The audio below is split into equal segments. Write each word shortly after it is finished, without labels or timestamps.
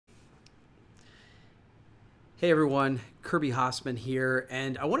Hey everyone, Kirby Hasseman here,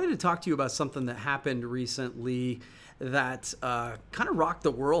 and I wanted to talk to you about something that happened recently that kind of rocked the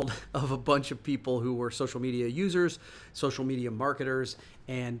world of a bunch of people who were social media users, social media marketers,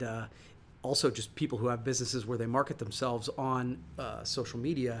 and also just people who have businesses where they market themselves on social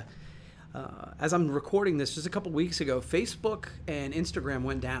media. As I'm recording this, just a couple weeks ago, Facebook and Instagram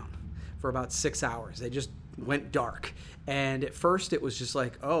went down for about 6 hours. They just went dark. And at first it was just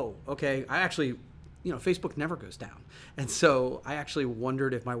like, oh, okay, Facebook never goes down. And so I actually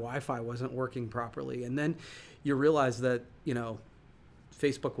wondered if my Wi-Fi wasn't working properly. And then you realize that,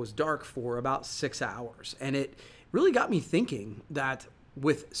 Facebook was dark for about 6 hours. And it really got me thinking that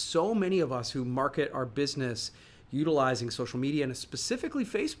with so many of us who market our business utilizing social media and specifically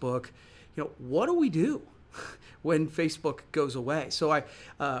Facebook, what do we do when Facebook goes away? So I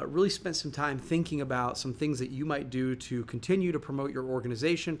really spent some time thinking about some things that you might do to continue to promote your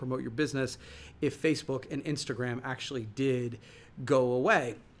organization, promote your business, if Facebook and Instagram actually did go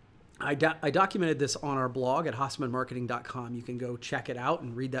away. I documented this on our blog at hassemanmarketing.com. You can go check it out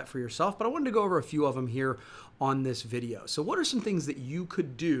and read that for yourself, but I wanted to go over a few of them here on this video. So what are some things that you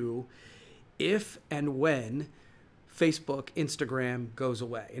could do if and when Facebook, Instagram goes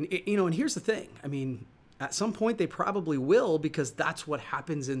away? And here's the thing. At some point they probably will, because that's what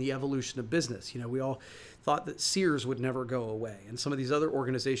happens in the evolution of business. We all thought that Sears would never go away and some of these other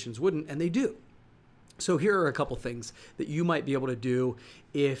organizations wouldn't, and they do. So here are a couple things that you might be able to do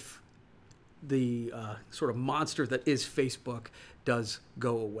if the sort of monster that is Facebook does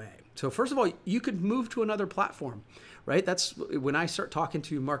go away. So first of all, you could move to another platform, right? That's when I start talking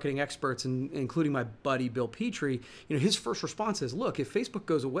to marketing experts, and including my buddy Bill Petrie, his first response is, look, if Facebook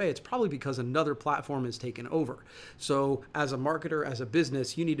goes away, it's probably because another platform is taken over. So as a marketer, as a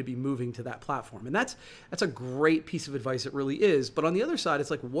business, you need to be moving to that platform. And that's a great piece of advice. It really is. But on the other side,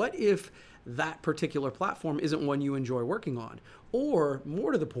 it's like, what if that particular platform isn't one you enjoy working on? Or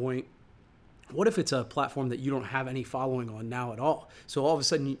more to the point, what if it's a platform that you don't have any following on now at all? So all of a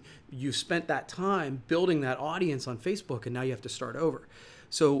sudden you spent that time building that audience on Facebook, and now you have to start over.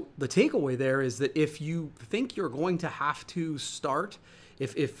 So the takeaway there is that if you think you're going to have to start,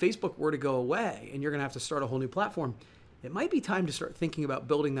 if Facebook were to go away and you're going to have to start a whole new platform, it might be time to start thinking about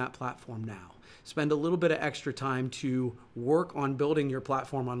building that platform now. Spend a little bit of extra time to work on building your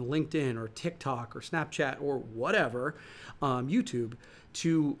platform on LinkedIn or TikTok or Snapchat or whatever, YouTube,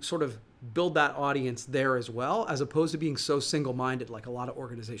 to sort of build that audience there as well, as opposed to being so single-minded like a lot of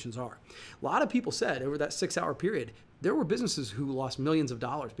organizations are. A lot of people said over that 6 hour period, there were businesses who lost millions of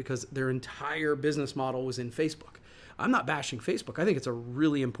dollars because their entire business model was in Facebook. I'm not bashing Facebook. I think it's a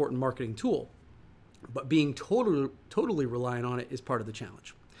really important marketing tool, but being totally reliant on it is part of the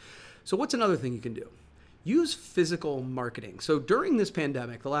challenge. So what's another thing you can do? Use physical marketing. So during this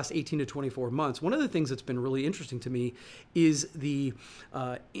pandemic, the last 18 to 24 months, one of the things that's been really interesting to me is the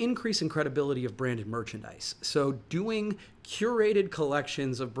increase in credibility of branded merchandise. So doing curated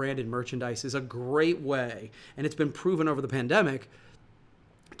collections of branded merchandise is a great way, and it's been proven over the pandemic,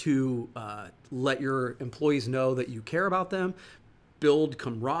 to let your employees know that you care about them, build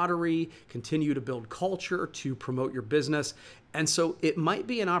camaraderie, continue to build culture, to promote your business. And so it might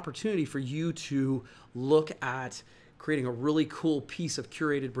be an opportunity for you to look at creating a really cool piece of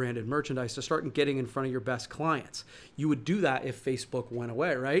curated branded merchandise to start getting in front of your best clients. You would do that if Facebook went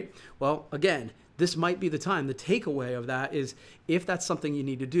away, right? Well, again, this might be the time. The takeaway of that is, if that's something you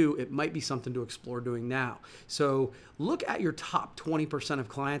need to do, it might be something to explore doing now. So look at your top 20% of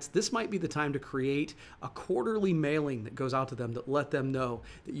clients. This might be the time to create a quarterly mailing that goes out to them that let them know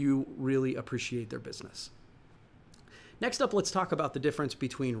that you really appreciate their business. Next up, let's talk about the difference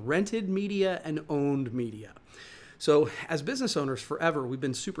between rented media and owned media. So as business owners forever, we've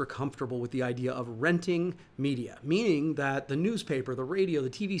been super comfortable with the idea of renting media, meaning that the newspaper, the radio,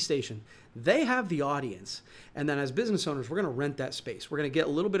 the TV station, they have the audience. And then as business owners, we're going to rent that space. We're going to get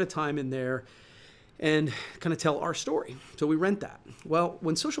a little bit of time in there and kind of tell our story. So we rent that. Well,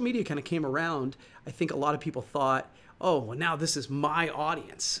 when social media kind of came around, I think a lot of people thought, oh, well, now this is my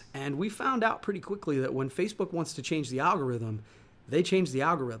audience. And we found out pretty quickly that when Facebook wants to change the algorithm, they change the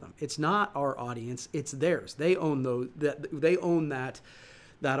algorithm. It's not our audience, it's theirs. They own that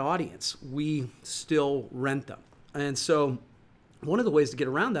audience. We still rent them. And so one of the ways to get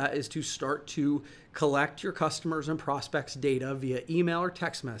around that is to start to collect your customers and prospects' data via email or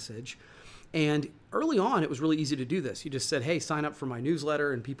text message. And early on, it was really easy to do this. You just said, hey, sign up for my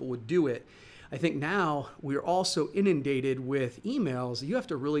newsletter, and people would do it. I think now we're also inundated with emails. You have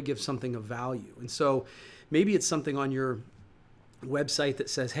to really give something of value. And so maybe it's something on your website that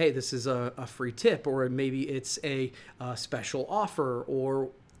says, hey, this is a free tip, or maybe it's a special offer, or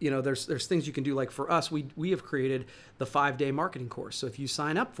there's things you can do. Like for us, we have created the 5-day marketing course. So if you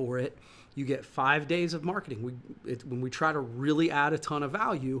sign up for it, you get 5 days of marketing. When we try to really add a ton of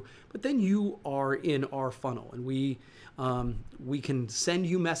value, but then you are in our funnel, and we can send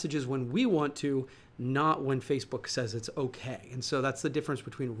you messages when we want to, not when Facebook says it's okay. And so that's the difference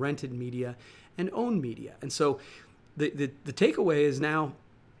between rented media and owned media. And so the takeaway is now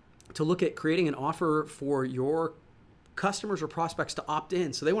to look at creating an offer for your customers or prospects to opt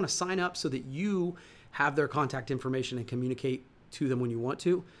in. So they want to sign up so that you have their contact information and communicate to them when you want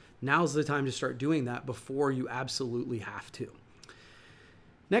to. Now's the time to start doing that before you absolutely have to.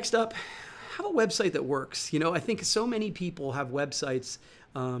 Next up, have a website that works. I think so many people have websites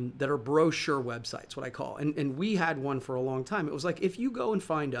that are brochure websites, what I call. And we had one for a long time. It was like, if you go and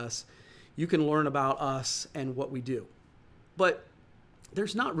find us, you can learn about us and what we do. But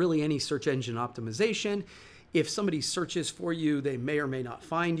there's not really any search engine optimization. If somebody searches for you, they may or may not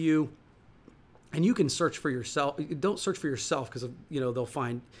find you. And you can search for yourself. Don't search for yourself because you'll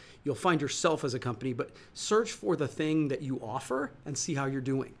find yourself as a company, but search for the thing that you offer and see how you're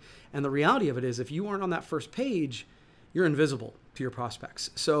doing. And the reality of it is, if you aren't on that first page, you're invisible to your prospects.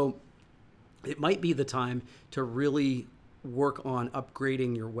 So it might be the time to really work on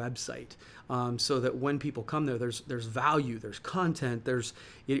upgrading your website, so that when people come there, there's value, there's content,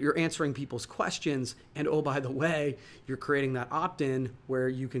 you're answering people's questions, and oh, by the way, you're creating that opt-in where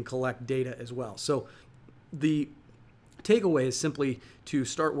you can collect data as well. So the takeaway is simply to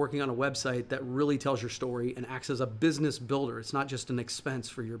start working on a website that really tells your story and acts as a business builder. It's not just an expense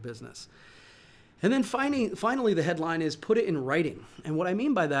for your business. And then finally, the headline is put it in writing. And what I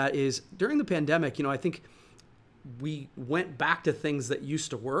mean by that is, during the pandemic, I think we went back to things that used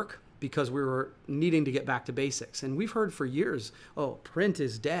to work because we were needing to get back to basics. And we've heard for years, oh, print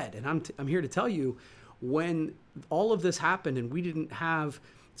is dead. And I'm here to tell you, when all of this happened and we didn't have,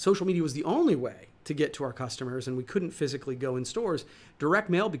 social media was the only way to get to our customers, and we couldn't physically go in stores, direct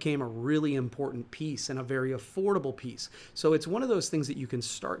mail became a really important piece and a very affordable piece. So it's one of those things that you can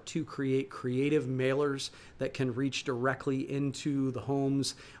start to create creative mailers that can reach directly into the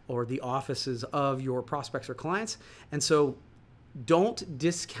homes or the offices of your prospects or clients. And so don't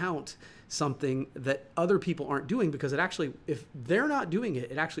discount something that other people aren't doing, because it actually, if they're not doing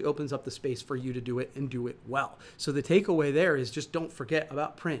it, it actually opens up the space for you to do it and do it well. So the takeaway there is, just don't forget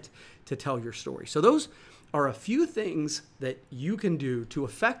about print to tell your story. So those are a few things that you can do to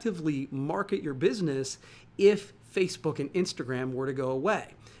effectively market your business if Facebook and Instagram were to go away.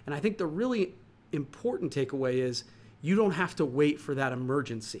 And I think the really important takeaway is, you don't have to wait for that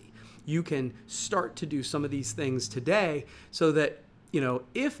emergency. You can start to do some of these things today so that,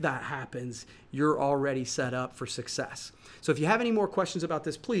 if that happens, you're already set up for success. So if you have any more questions about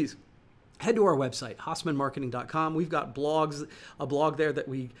this, please head to our website, hassemanmarketing.com. We've got a blog there that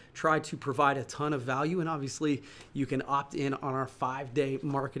we try to provide a ton of value. And obviously, you can opt in on our 5-day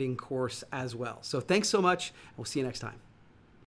marketing course as well. So thanks so much. We'll see you next time.